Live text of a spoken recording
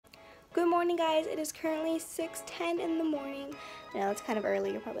Good morning, guys. It is currently 6:10 in the morning. I know it's kind of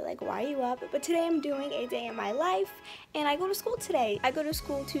early. You're probably like, why are you up? But today I'm doing a day in my life, and I go to school today. I go to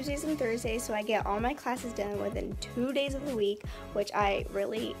school Tuesdays and Thursdays, so I get all my classes done within 2 days of the week, which I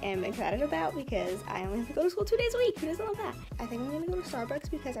really am excited about because I only have to go to school 2 days a week. Who doesn't love that? I think I'm gonna go to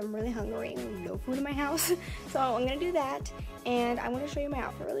Starbucks because I'm really hungry and no food in my house. So I'm gonna do that, and I want to show you my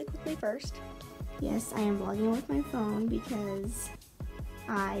outfit really quickly first. Yes, I am vlogging with my phone because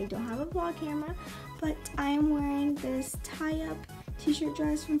I don't have a vlog camera, but I am wearing this tie-up t-shirt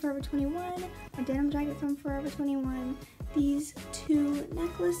dress from Forever 21, a denim jacket from Forever 21, these two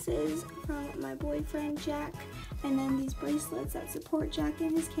necklaces from my boyfriend Jack, and then these bracelets that support Jack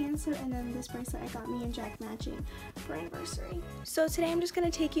and his cancer, and then this bracelet I got me and Jack matching for anniversary. So today I'm just going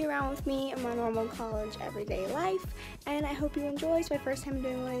to take you around with me in my normal college everyday life, and I hope you enjoy. It's my first time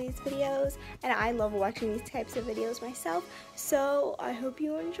doing one of these videos, and I love watching these types of videos myself, so I hope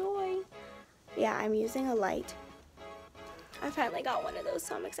you enjoy. Yeah, I'm using a light. I finally got one of those,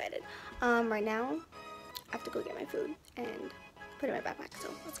 so I'm excited. Right now, I have to go get my food and put it in my backpack, so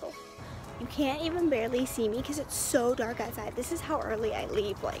let's go. You can't even barely see me because it's so dark outside. This is how early I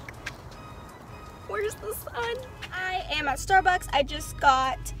leave. Like, where's the sun? I am at Starbucks. I just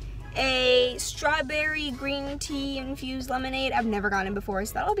got a strawberry green tea infused lemonade. I've never gotten it before,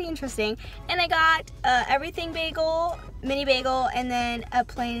 so that'll be interesting. And I got everything bagel, mini bagel, and then a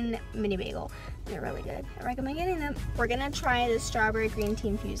plain mini bagel. They're really good. I recommend getting them. We're gonna try this strawberry green tea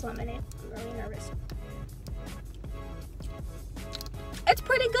infused lemonade. I'm really nervous. It's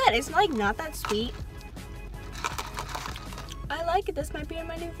pretty good. It's like not that sweet. I like it. This might be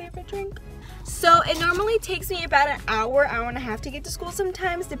my new favorite drink. So it normally takes me about an hour and a half to get to school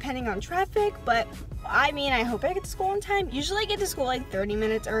sometimes, depending on traffic, but I mean, I hope I get to school on time. Usually I get to school like 30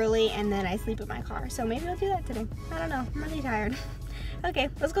 minutes early and then I sleep in my car. So maybe I'll do that today. I don't know. I'm really tired. Okay,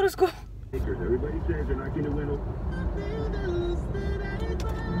 let's go to school. Everybody says they're not gonna win.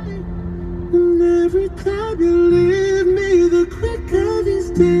 And every time you leave me, the quicker these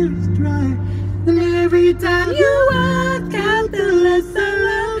tears dry. And every time you walk out, the less I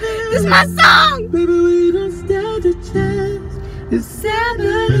love you. This is my song! Baby, we don't stand a chance. It's sad,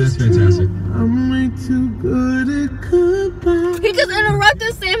 but it's fantastic. I'm way too good at goodbye. He just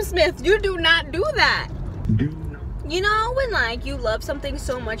interrupted Sam Smith. You do not do that. You know when like you love something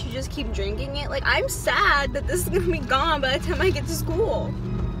so much you just keep drinking it? Like, I'm sad that this is gonna be gone by the time I get to school.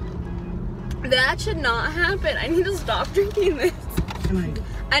 That should not happen. I need to stop drinking this.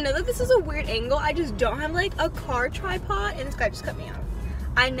 I know that this is a weird angle. I just don't have like a car tripod, and this guy just cut me off.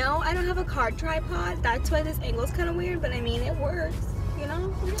 I know I don't have a car tripod. That's why this angle is kind of weird, but I mean, it works. You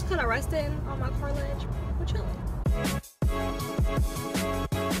know, I'm just kind of resting on my car ledge. We're chilling.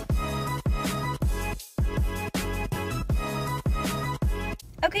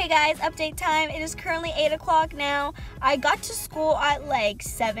 Okay guys, update time. It is currently 8 o'clock now. I got to school at like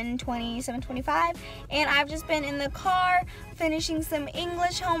 7:20, 7:25, and I've just been in the car finishing some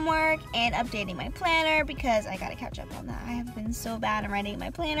English homework and updating my planner because I gotta catch up on that. I have been so bad at writing my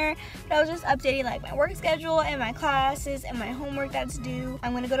planner, but I was just updating like my work schedule and my classes and my homework that's due.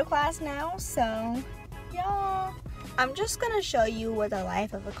 I'm gonna go to class now, so yeah. I'm just gonna show you what the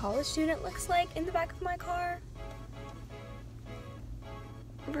life of a college student looks like in the back of my car.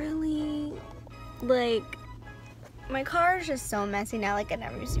 Really, like, my car is just so messy now. Like, it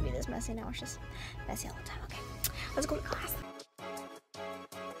never used to be this messy. Now it's just messy all the time. Okay, let's go to class.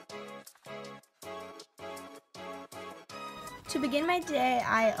 To begin my day,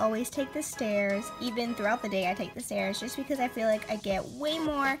 I always take the stairs. Even throughout the day, I take the stairs just because I feel like I get way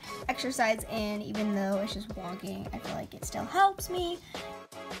more exercise in. Even though it's just walking, I feel like it still helps me.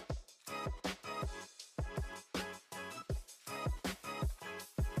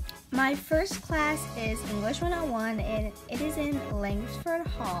 My first class is English 101, and it is in Langsford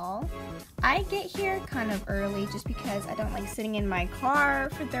Hall. I get here kind of early just because I don't like sitting in my car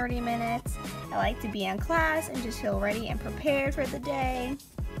for 30 minutes. I like to be in class and just feel ready and prepared for the day.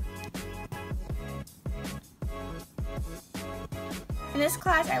 In this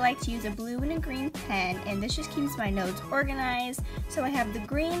class, I like to use a blue and a green pen, and this just keeps my notes organized. So I have the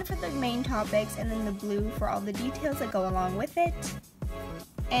green for the main topics and then the blue for all the details that go along with it.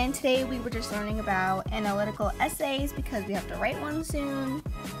 And today we were just learning about analytical essays because we have to write one soon.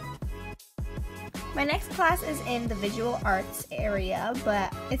 My next class is in the visual arts area,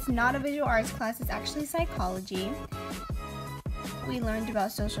 but it's not a visual arts class, it's actually psychology. We learned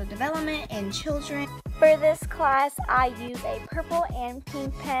about social development in children. For this class, I use a purple and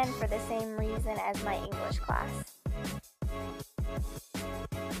pink pen for the same reason as my English class.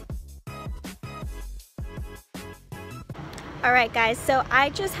 Alright guys, so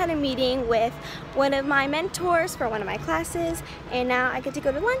I just had a meeting with one of my mentors for one of my classes, and now I get to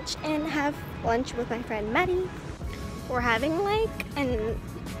go to lunch and have lunch with my friend Maddie. We're having like a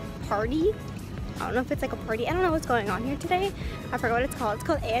party. I don't know if it's like a party. I don't know what's going on here today. I forgot what it's called. It's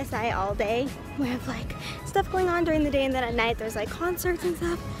called ASI all day. We have like stuff going on during the day, and then at night there's like concerts and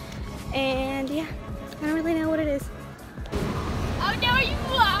stuff. And yeah, I don't really know what it is. Oh no, are you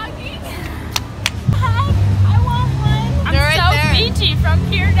vlogging? Hi, I want one. I'm They're so right there. beachy from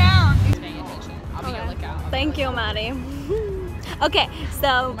here down. I'll be on the lookout. Thank you, Maddie. Okay,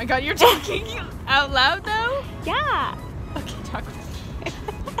 so. Oh my god, you're talking out loud though? Yeah. Okay, talk.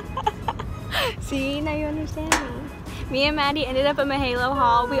 See, now you understand me. Me and Maddie ended up at Mahalo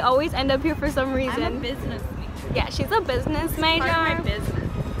Hall. We always end up here for some reason. I'm a business major. Yeah, she's a business major. Part of my business.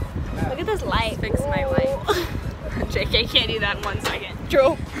 Look at this light. Fix my life. JK can't do that in 1 second.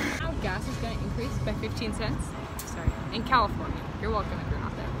 True. Now gas is going to increase by 15 cents. Sorry, in California. You're welcome if you're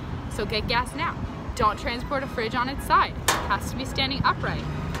not there. So get gas now. Don't transport a fridge on its side. It has to be standing upright.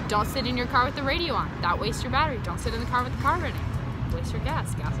 Don't sit in your car with the radio on. That wastes your battery. Don't sit in the car with the car running. Waste your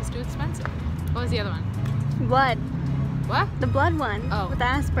gas. Gas is too expensive. What was the other one? Blood. What? The blood one. Oh. With the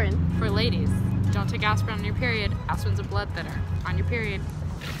aspirin. For ladies, don't take aspirin on your period. Aspirin's a blood thinner. On your period.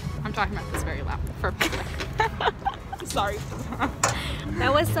 I'm talking about this very loud for public. Sorry.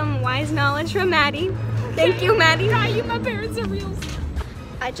 That was some wise knowledge from Maddie. Thank you, Maddie. You, my parents are real.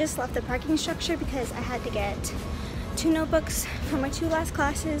 I just left the parking structure because I had to get 2 notebooks for my 2 last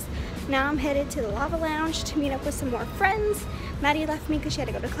classes. Now I'm headed to the Lava Lounge to meet up with some more friends. Maddie left me because she had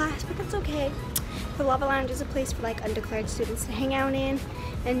to go to class, but that's okay. The Lava Lounge is a place for like undeclared students to hang out in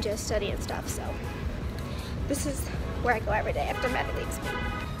and just study and stuff. So this is where I go every day after Maddie leaves me.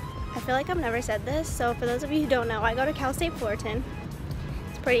 I feel like I've never said this, so for those of you who don't know, I go to Cal State Fullerton.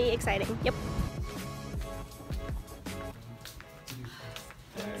 It's pretty exciting. Yep.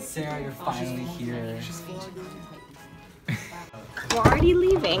 Sarah, you're finally here. We're already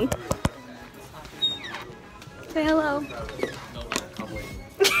leaving. Say hello.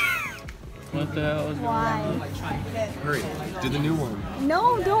 What the hell is going Why? Hurry, do the new one.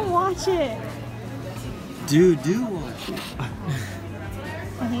 No, don't watch it. Dude, do watch it.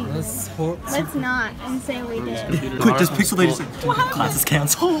 Let's not and say we did. Quick, just pixelated. Class is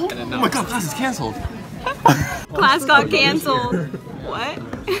canceled. Oh my god, class is canceled. Class got canceled. What?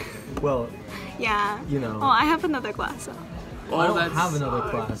 Well, Yeah. you know. Oh, I have another class. So. I don't have another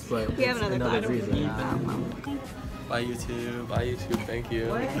class, but We have it's another class. reason. Bye YouTube, bye YouTube, thank you.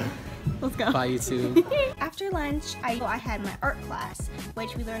 Let's go. Bye, YouTube. After lunch, I had my art class,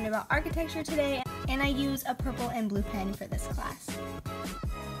 which we learned about architecture today, and I use a purple and blue pen for this class.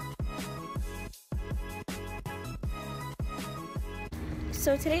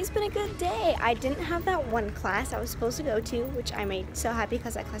 So today's been a good day. I didn't have that one class I was supposed to go to, which I made so happy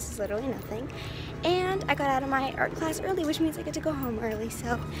because that class is literally nothing. And I got out of my art class early, which means I get to go home early,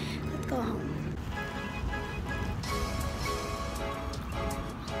 so let's go home.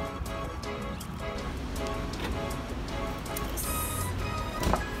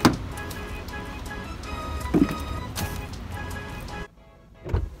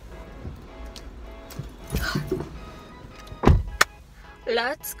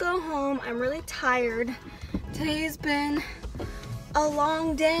 Let's go home. I'm really tired. Today has been a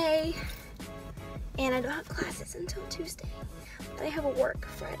long day and I don't have classes until Tuesday. But I have work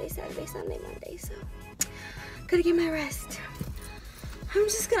Friday, Saturday, Sunday, Monday, so gotta get my rest. I'm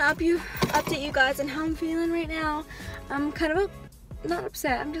just gonna update you guys on how I'm feeling right now. I'm kind of not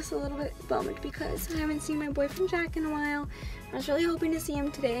upset, I'm just a little bit bummed because I haven't seen my boyfriend Jack in a while. I was really hoping to see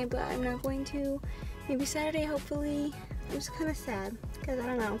him today, but I'm not going to. Maybe Saturday, hopefully. I'm just kind of sad because I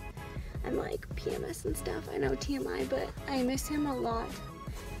don't know. I'm like PMS and stuff. I know TMI, but I miss him a lot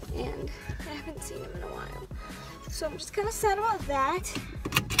and I haven't seen him in a while. So I'm just kind of sad about that.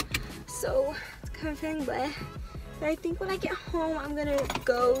 So it's kind of feeling bleh. But I think when I get home, I'm gonna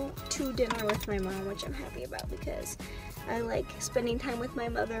go to dinner with my mom, which I'm happy about because I like spending time with my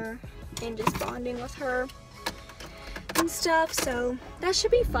mother and just bonding with her and stuff. So that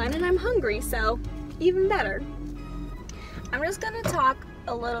should be fun, and I'm hungry, so even better. I'm just gonna talk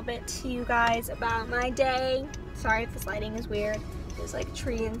a little bit to you guys about my day. Sorry if this lighting is weird. There's like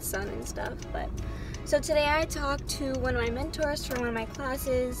tree and sun and stuff, but so today I talked to one of my mentors for one of my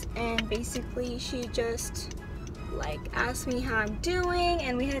classes, and basically she just like asked me how I'm doing,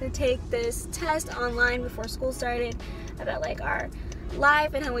 and we had to take this test online before school started about like our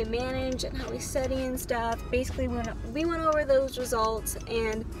life and how we manage and how we study and stuff. Basically we went over those results,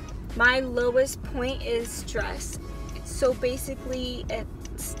 and my lowest point is stress. So basically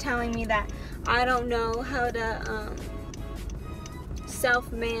it's telling me that I don't know how to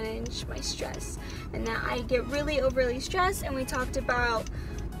self-manage my stress, and that I get really overly stressed. And we talked about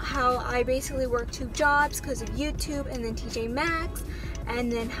how I basically work 2 jobs because of YouTube and then TJ Maxx,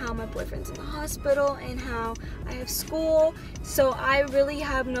 and then how my boyfriend's in the hospital and how I have school, so I really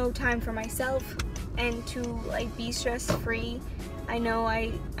have no time for myself and to like be stress-free. I know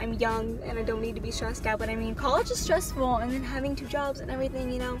I'm young and I don't need to be stressed out, but I mean, college is stressful, and then having 2 jobs and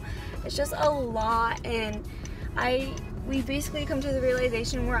everything, you know, it's just a lot. And we basically come to the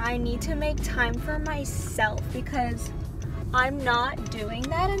realization where I need to make time for myself, because I'm not doing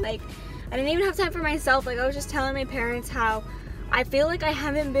that. And like, I didn't even have time for myself. Like, I was just telling my parents how I feel like I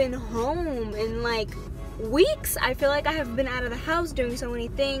haven't been home in like weeks. I feel like I have been out of the house doing so many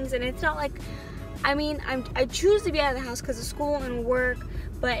things, and it's not like, I mean, I choose to be out of the house because of school and work,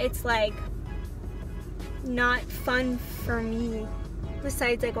 but it's like not fun for me,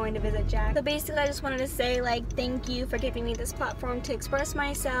 besides like going to visit Jack. So basically, I just wanted to say like thank you for giving me this platform to express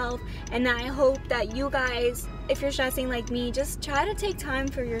myself, and I hope that you guys, if you're stressing like me, just try to take time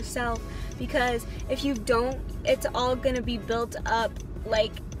for yourself, because if you don't, it's all gonna be built up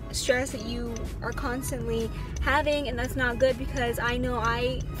like stress that you are constantly having, and that's not good. Because I know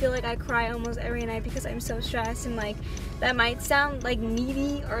I feel like I cry almost every night because I'm so stressed, and like that might sound like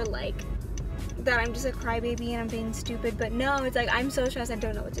needy or like that I'm just a crybaby and I'm being stupid, but no, it's like I'm so stressed I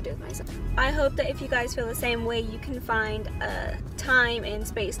don't know what to do with myself. I hope that if you guys feel the same way, you can find time and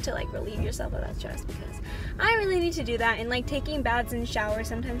space to like relieve yourself of that stress, because I really need to do that. And like taking baths and showers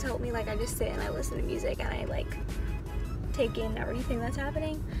sometimes help me. Like I just sit and I listen to music and I like take in everything that's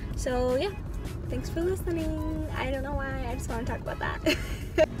happening. So yeah, thanks for listening. I don't know why, I just want to talk about that.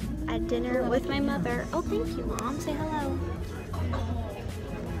 At dinner with my mother. Oh, thank you, Mom. Say hello.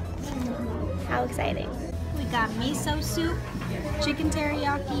 How exciting. We got miso soup, chicken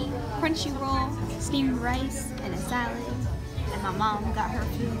teriyaki, crunchy roll, steamed rice, and a salad. And my mom got her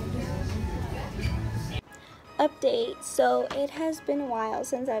food. Update. So it has been a while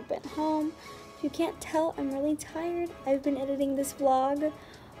since I've been home. If you can't tell, I'm really tired. I've been editing this vlog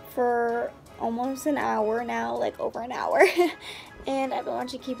for almost an hour now, like over an hour. And I've been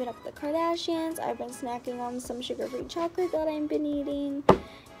watching Keeping Up with the Kardashians. I've been snacking on some sugar-free chocolate that I've been eating.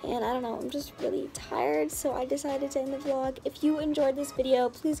 And I don't know, I'm just really tired, so I decided to end the vlog. If you enjoyed this video,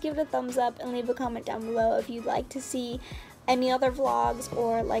 please give it a thumbs up and leave a comment down below if you'd like to see any other vlogs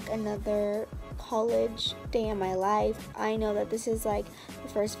or like another college day in my life. I know that this is like the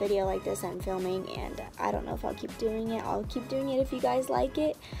first video like this I'm filming, and I don't know if I'll keep doing it. I'll keep doing it if you guys like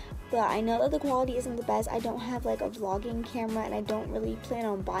it, but I know that the quality isn't the best. I don't have like a vlogging camera, and I don't really plan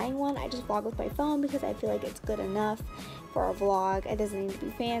on buying one. I just vlog with my phone because I feel like it's good enough for a vlog. It doesn't need to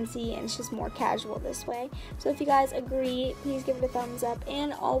be fancy, and it's just more casual this way. So if you guys agree, please give it a thumbs up,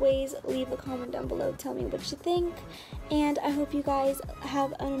 and always leave a comment down below. Tell me what you think, and I hope you guys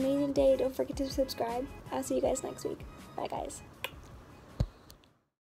have an amazing day. Don't forget to subscribe. I'll see you guys next week. Bye guys.